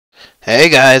Hey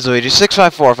guys,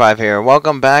 Luigi6545 here.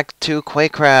 Welcome back to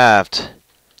Quakecraft.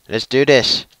 Let's do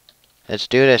this. Let's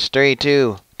do this. 3,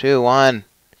 2, 2, 1.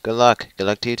 Good luck. Good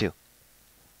luck to you too.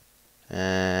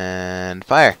 And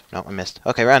fire. No, I missed.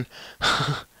 Okay, run.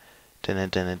 Oh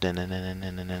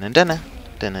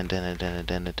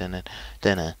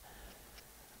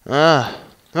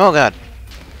god.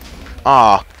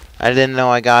 Aw, I didn't know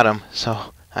I got him,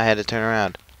 so I had to turn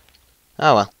around.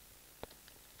 Oh well.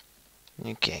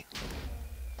 Okay.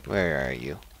 Where are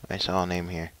you? I saw a name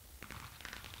here.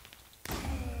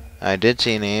 I did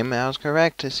see a name. I was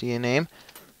correct to see a name.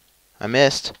 I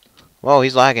missed. Whoa,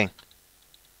 he's lagging.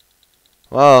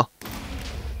 Whoa.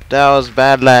 That was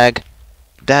bad lag.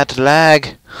 That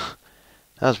lag.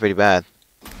 That was pretty bad.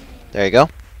 There you go.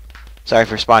 Sorry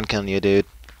for spawn killing you, dude.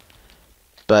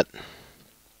 But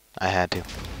I had to.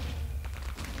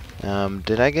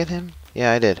 Did I get him?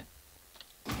 Yeah, I did.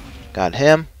 Got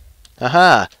him.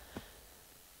 Aha!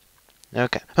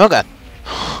 Okay. Oh god!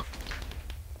 Oh,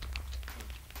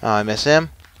 I miss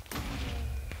him.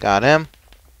 Got him.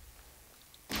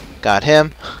 Got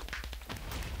him.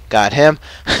 Got him.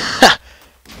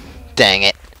 Dang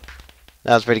it.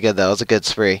 That was pretty good, though. That was a good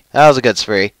spree. That was a good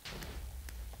spree.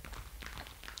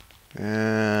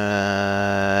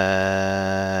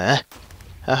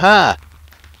 Haha!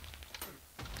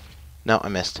 No, I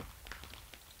missed.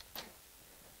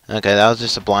 Okay, that was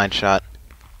just a blind shot.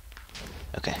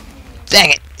 Okay. Dang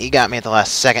it! He got me at the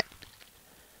last second.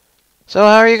 So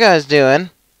how are you guys doing?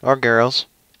 Or girls?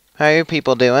 How are you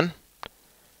people doing?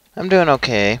 I'm doing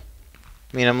okay. I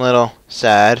mean, I'm a little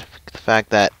sad. The fact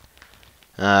that,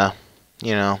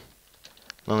 you know,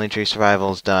 Lonely Tree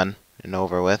Survival is done and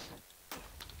over with.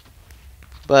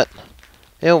 But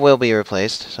it will be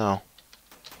replaced, so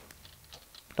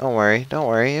don't worry,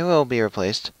 it will be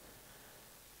replaced.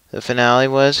 The finale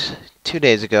was 2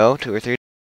 days ago, 2 or 3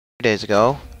 days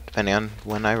ago, depending on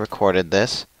when I recorded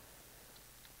this.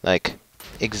 Like,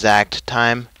 exact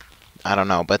time, I don't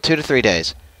know, but 2 to 3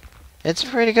 days. It's a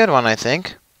pretty good one, I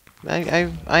think. I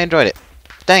enjoyed it.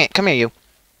 Dang it, come here, you.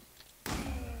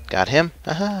 Got him.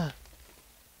 Aha.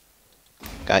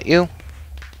 Got you.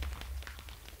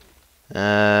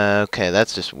 Okay,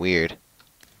 that's just weird.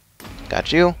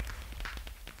 Got you.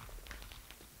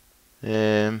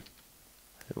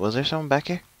 Was there someone back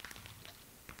here?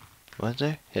 Was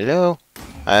there? Hello?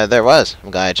 There was.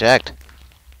 I'm glad I checked.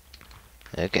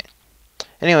 Okay.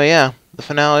 Anyway, yeah, the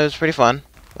finale was pretty fun.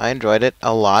 I enjoyed it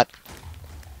a lot.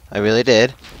 I really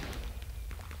did.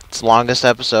 It's the longest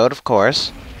episode, of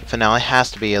course. The finale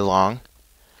has to be long.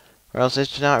 Or else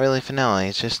it's not really a finale.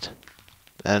 It's just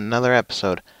another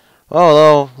episode.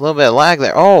 Oh, a little bit of lag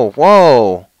there. Oh,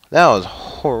 whoa! That was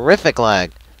horrific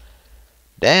lag.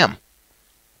 Damn.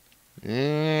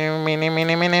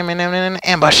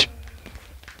 Ambush!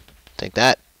 Take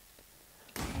that.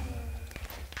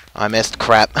 I missed.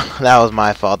 Crap. That was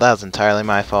my fault. That was entirely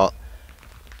my fault.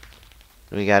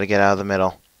 We gotta get out of the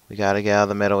middle. We gotta get out of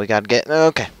the middle. We gotta get...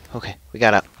 Okay. Okay. We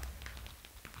got out.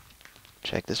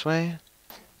 Check this way.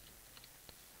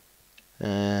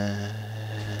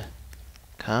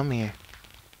 Come here.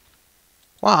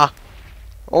 Wah!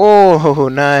 Oh,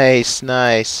 nice.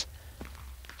 Nice.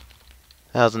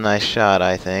 That was a nice shot,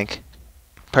 I think.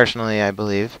 Personally, I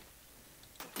believe.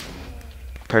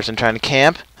 Person trying to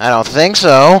camp? I don't think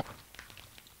so.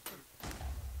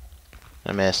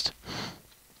 I missed.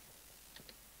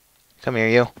 Come here,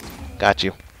 you. Got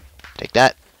you. Take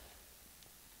that.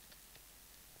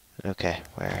 Okay,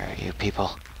 where are you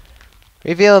people?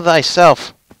 Reveal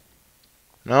thyself.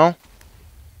 No?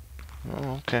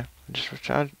 Oh, okay.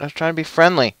 I was trying to be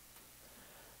friendly.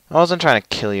 I wasn't trying to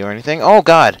kill you or anything. Oh,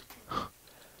 God.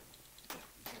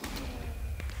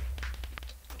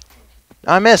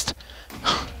 I missed.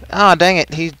 Ah, dang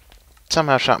it. He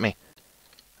somehow shot me.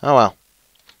 Oh, well.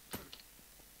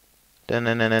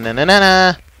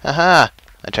 Da-na-na-na-na-na-na. Aha!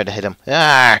 I tried to hit him.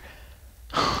 Ah!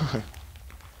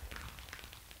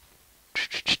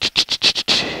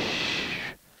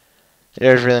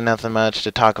 There's really nothing much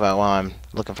to talk about while I'm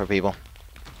looking for people.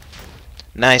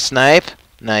 Nice snipe.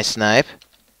 Nice snipe.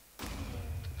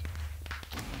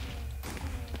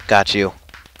 Got you.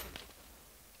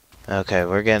 Okay,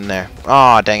 we're getting there.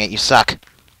 Aw, dang it, you suck.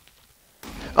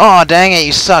 Aw, dang it,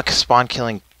 you suck, spawn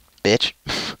killing bitch.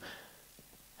 I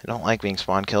don't like being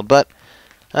spawn killed, but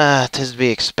tis to be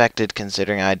expected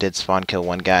considering I did spawn kill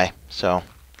one guy. So,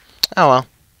 oh well.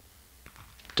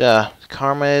 Duh,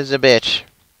 karma is a bitch.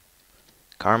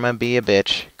 Karma be a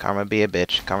bitch. Karma be a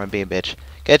bitch. Karma be a bitch.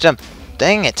 Catch him.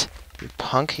 Dang it. You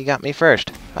punk, he got me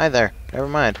first. Hi there. Never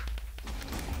mind.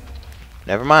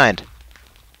 Never mind.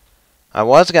 I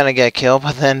was gonna get killed,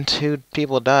 but then 2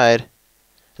 people died.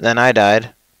 Then I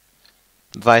died.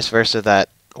 Vice versa that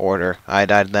order. I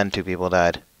died, then 2 people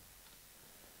died.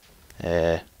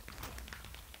 Dang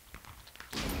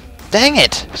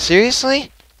it!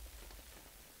 Seriously?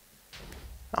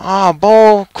 Oh,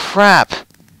 bull crap.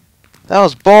 That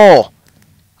was bull.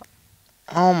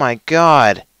 Oh my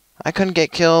god. I couldn't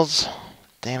get kills.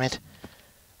 Damn it.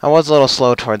 I was a little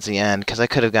slow towards the end, because I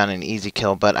could have gotten an easy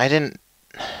kill, but I didn't...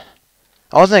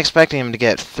 I wasn't expecting him to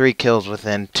get 3 kills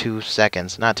within 2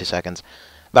 seconds. Not 2 seconds.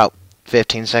 About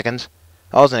 15 seconds.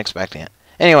 I wasn't expecting it.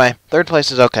 Anyway, 3rd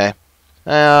place is okay.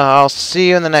 I'll see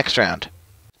you in the next round.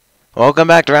 Welcome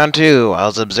back to round 2. I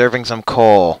was observing some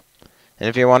coal. And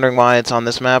if you're wondering why it's on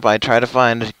this map, I try to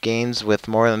find games with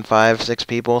more than 5-6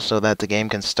 people so that the game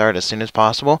can start as soon as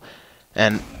possible.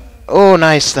 And, oh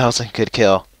nice, that was a good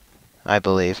kill. I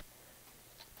believe.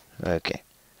 Okay.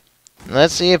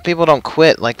 Let's see if people don't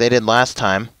quit like they did last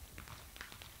time.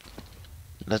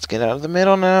 Let's get out of the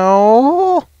middle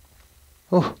now.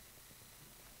 Ooh.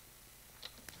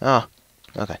 Oh,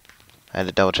 okay. I had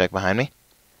to double check behind me.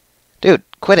 Dude,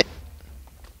 quit it.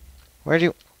 Where'd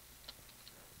you...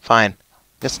 Fine.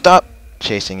 Just stop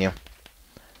chasing you.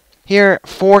 Here,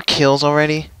 4 kills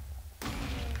already.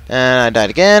 And I died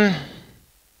again.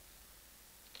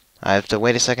 I have to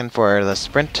wait a second for the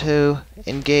sprint to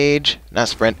engage. Not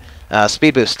sprint.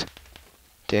 Speed boost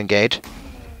to engage.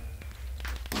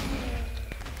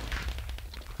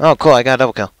 Oh, cool. I got a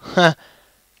double kill.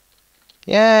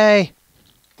 Yay!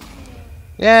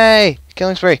 Yay!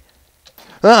 Killing spree.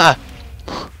 Ah!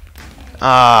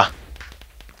 Ah!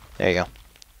 There you go.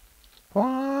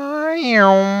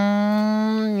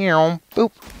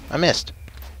 Boop. I missed.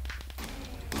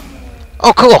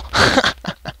 Oh, cool!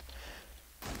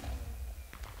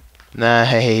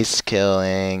 Nice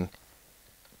killing.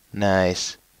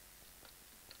 Nice.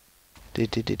 Was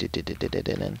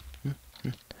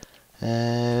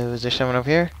there someone over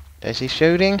here? Did I see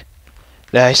shooting?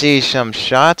 Did I see some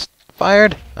shots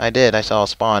fired? I did. I saw a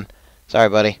spawn. Sorry,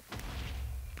 buddy.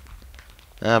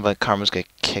 But Karma's gonna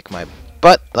kick my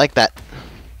butt like that.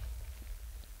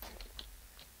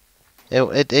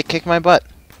 It kicked my butt.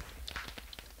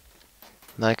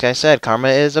 Like I said, Karma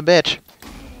is a bitch.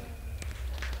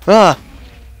 Ah!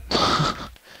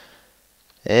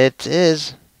 It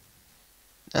is.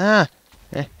 Ah!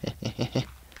 Dang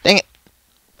it!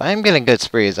 I'm getting good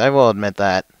sprees, I will admit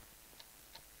that.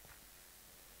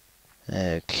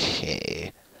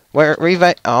 Okay. Where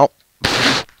revive? Oh.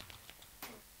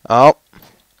 Oh.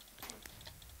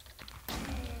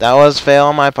 That was fail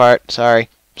on my part. Sorry.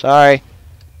 Sorry.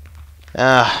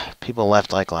 Ah, people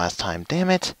left like last time. Damn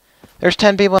it. There's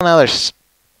 10 people, now there's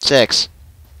 6.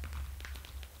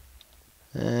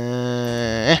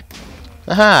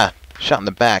 Aha! Shot in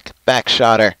the back. Back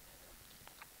shotter.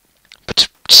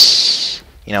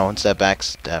 You know, instead of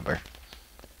backstabber.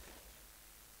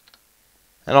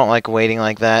 I don't like waiting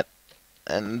like that.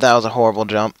 And that was a horrible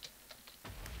jump.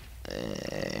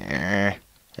 I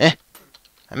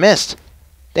missed.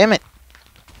 Damn it.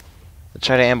 Let's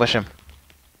try to ambush him.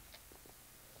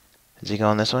 Is he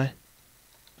going this way?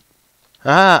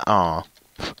 Ah! Aw.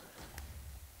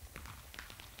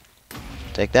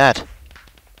 Take that.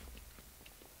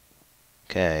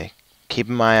 Okay.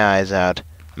 Keeping my eyes out.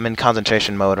 I'm in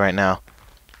concentration mode right now.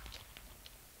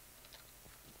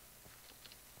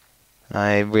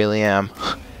 I really am.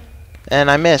 And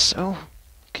I miss. Oh.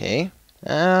 Okay.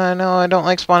 No, I don't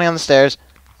like spawning on the stairs.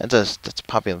 That's a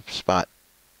popular spot.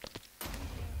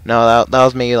 No, that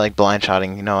was me like blind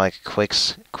shotting, you know, like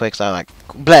quicks I like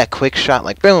bleh, quick shot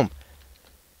like boom.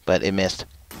 But it missed.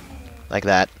 Like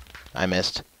that. I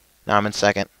missed. Now I'm in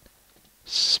second.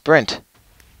 Sprint.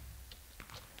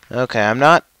 Okay, I'm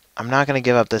not gonna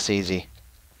give up this easy.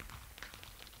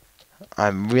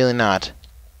 I'm really not.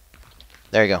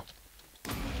 There you go.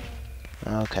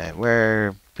 Okay,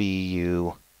 where be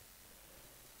you?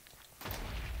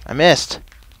 I missed.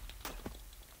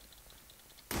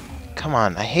 Come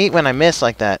on, I hate when I miss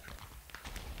like that.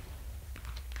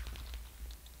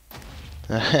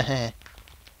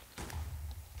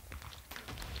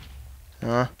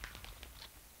 Huh?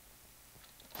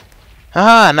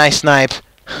 Ah, nice snipe.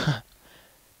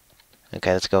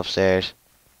 Okay, let's go upstairs.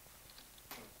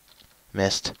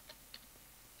 Missed.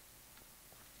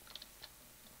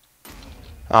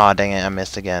 Aw, dang it, I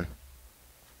missed again.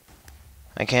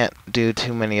 I can't do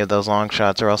too many of those long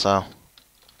shots or else I'll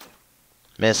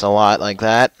miss a lot like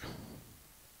that.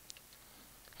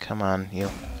 Come on, you.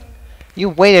 You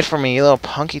waited for me, you little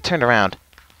punk. You turned around.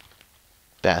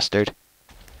 Bastard.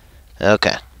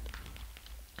 Okay.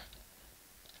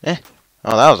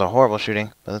 Oh, that was a horrible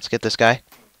shooting. But let's get this guy.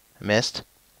 Missed.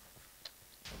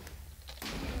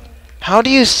 How do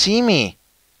you see me?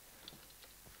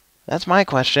 That's my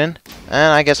question.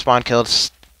 And I get spawn killed.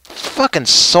 Fucking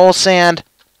soul sand.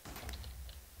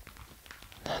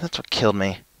 That's what killed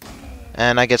me.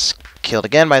 And I get killed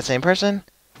again by the same person.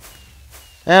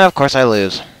 And of course I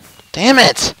lose. Damn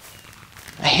it!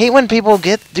 I hate when people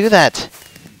do that.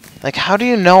 Like, how do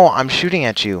you know I'm shooting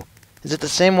at you? Is it the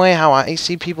same way how I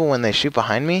see people when they shoot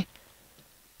behind me?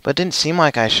 But it didn't seem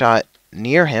like I shot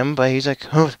near him, but he's like,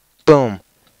 oh, boom.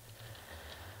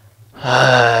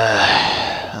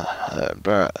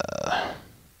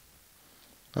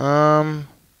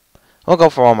 We'll go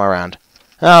for one more round.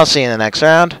 I'll see you in the next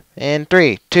round. In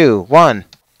 3, 2, 1.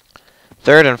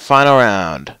 Third and final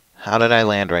round. How did I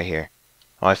land right here?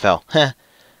 Oh, I fell.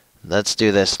 Let's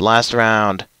do this. Last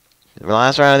round. The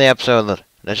last round of the episode.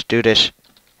 Let's do this.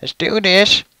 Let's do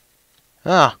this.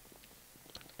 Ah.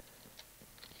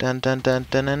 Dun dun dun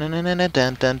dun dun dun dun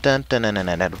dun dun dun dun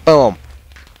dun dun. Boom.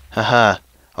 Haha.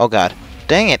 Oh god.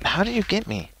 Dang it. How did you get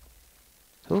me?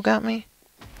 Who got me?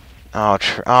 Oh,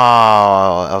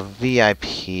 a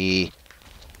VIP.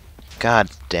 God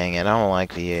dang it. I don't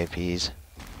like VIPs.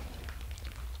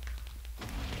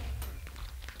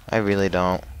 I really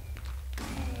don't.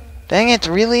 Dang it,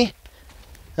 really?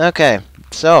 Okay,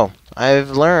 so,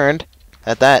 I've learned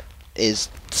that is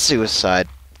suicide.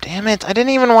 Damn it, I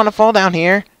didn't even want to fall down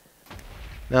here.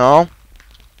 No.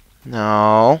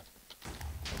 No.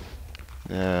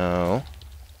 No.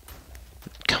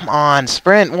 Come on,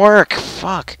 sprint, work!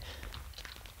 Fuck.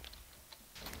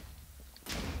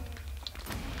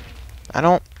 I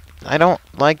don't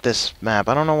like this map.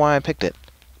 I don't know why I picked it.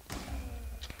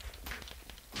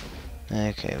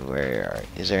 Okay,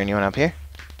 is there anyone up here?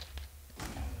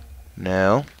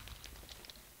 No.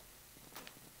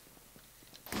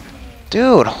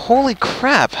 Dude, holy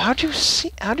crap! How'd you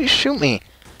shoot me?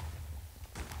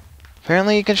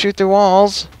 Apparently you can shoot through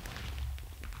walls.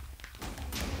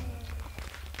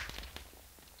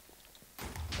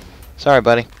 Sorry,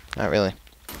 buddy. Not really.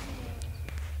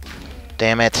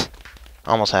 Damn it.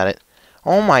 Almost had it.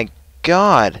 Oh my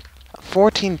god!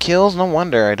 14 kills? No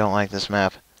wonder I don't like this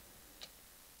map.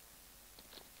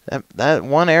 That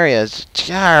one area is...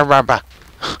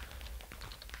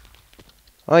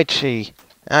 Oi, chi.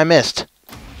 I missed.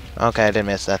 Okay, I did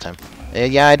miss that time.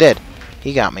 Yeah, I did.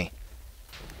 He got me.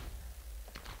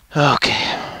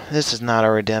 Okay. This is not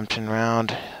a redemption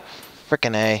round.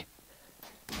 Frickin' A.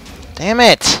 Damn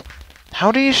it!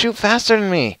 How do you shoot faster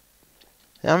than me?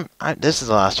 This is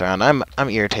the last round. I'm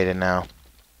irritated now.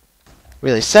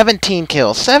 Really, 17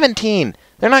 kills. 17!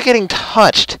 They're not getting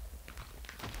touched.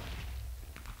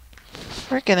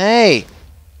 Frickin' A.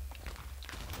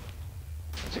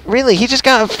 Really, he just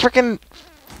got a frickin'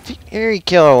 Fury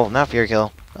kill. Not Fury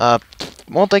kill.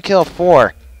 Multi-kill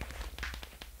 4.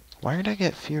 Why did I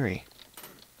get Fury?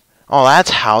 Oh, that's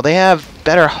how. They have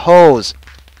better hose.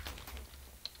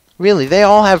 Really, they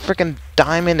all have frickin'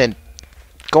 diamond and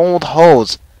gold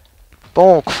hose.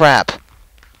 Bull crap.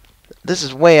 This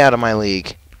is way out of my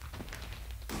league.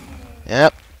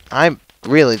 Yep. I'm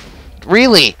really...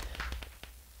 Really?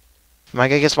 Am I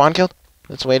gonna get spawn killed?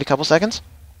 Let's wait a couple seconds.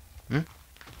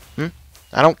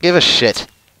 I don't give a shit.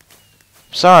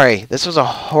 Sorry, this was a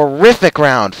horrific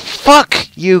round. Fuck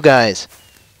you guys.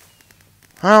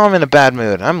 Oh, I'm in a bad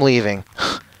mood. I'm leaving.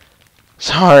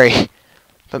 Sorry.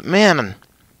 But man,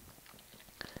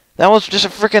 that was just a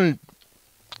freaking...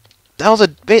 That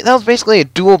was basically a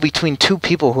duel between two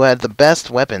people who had the best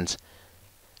weapons.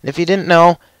 And if you didn't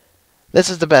know, this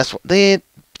is the best. They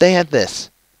had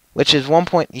this, which is 1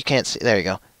 point... You can't see. There you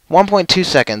go. 1.2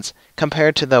 seconds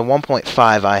compared to the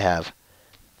 1.5 I have.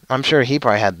 I'm sure he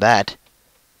probably had that.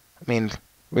 I mean,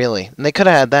 really. And they could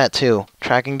have had that too.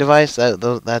 Tracking device,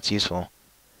 that's useful.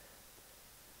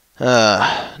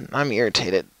 I'm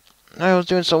irritated. I was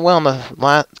doing so well in the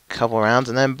last couple rounds,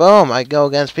 and then boom, I go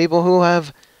against people who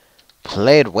have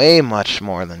played way much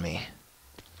more than me.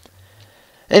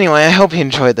 Anyway, I hope you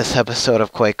enjoyed this episode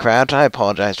of Quakecraft. I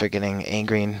apologize for getting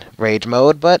angry in rage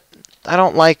mode, but I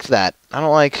don't like that. I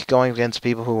don't like going against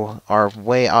people who are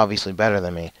way obviously better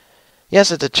than me. Yes,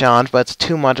 it's a challenge, but it's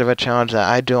too much of a challenge that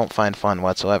I don't find fun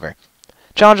whatsoever.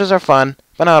 Challenges are fun,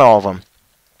 but not all of them.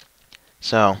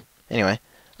 So, anyway.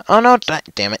 Oh no,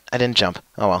 damn it, I didn't jump.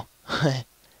 Oh well.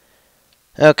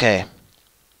 Okay.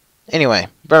 Anyway,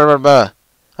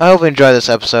 I hope you enjoyed this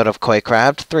episode of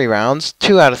Quakecraft. 3 rounds,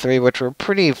 2 out of 3, which were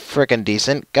pretty frickin'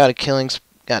 decent. Got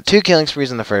 2 killing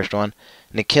sprees in the first one,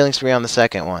 and a killing spree on the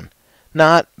second one.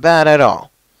 Not bad at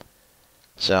all.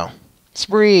 So,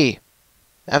 spree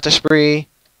after spree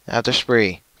after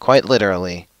spree. Quite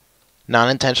literally.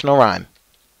 Non-intentional rhyme.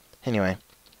 Anyway.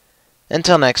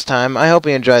 Until next time, I hope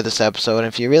you enjoyed this episode, and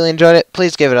if you really enjoyed it,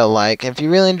 please give it a like. If you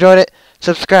really enjoyed it,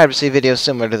 subscribe to see videos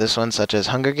similar to this one, such as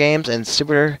Hunger Games and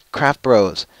Super Craft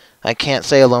Bros. I can't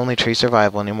say A Lonely Tree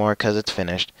Survival anymore because it's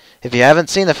finished. If you haven't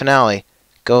seen the finale,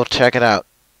 go check it out.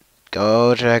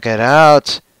 Go check it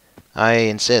out. I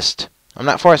insist. I'm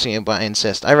not forcing you, but I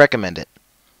insist. I recommend it.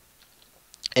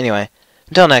 Anyway,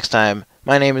 until next time,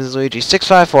 my name is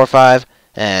Luigi6545,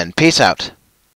 and peace out.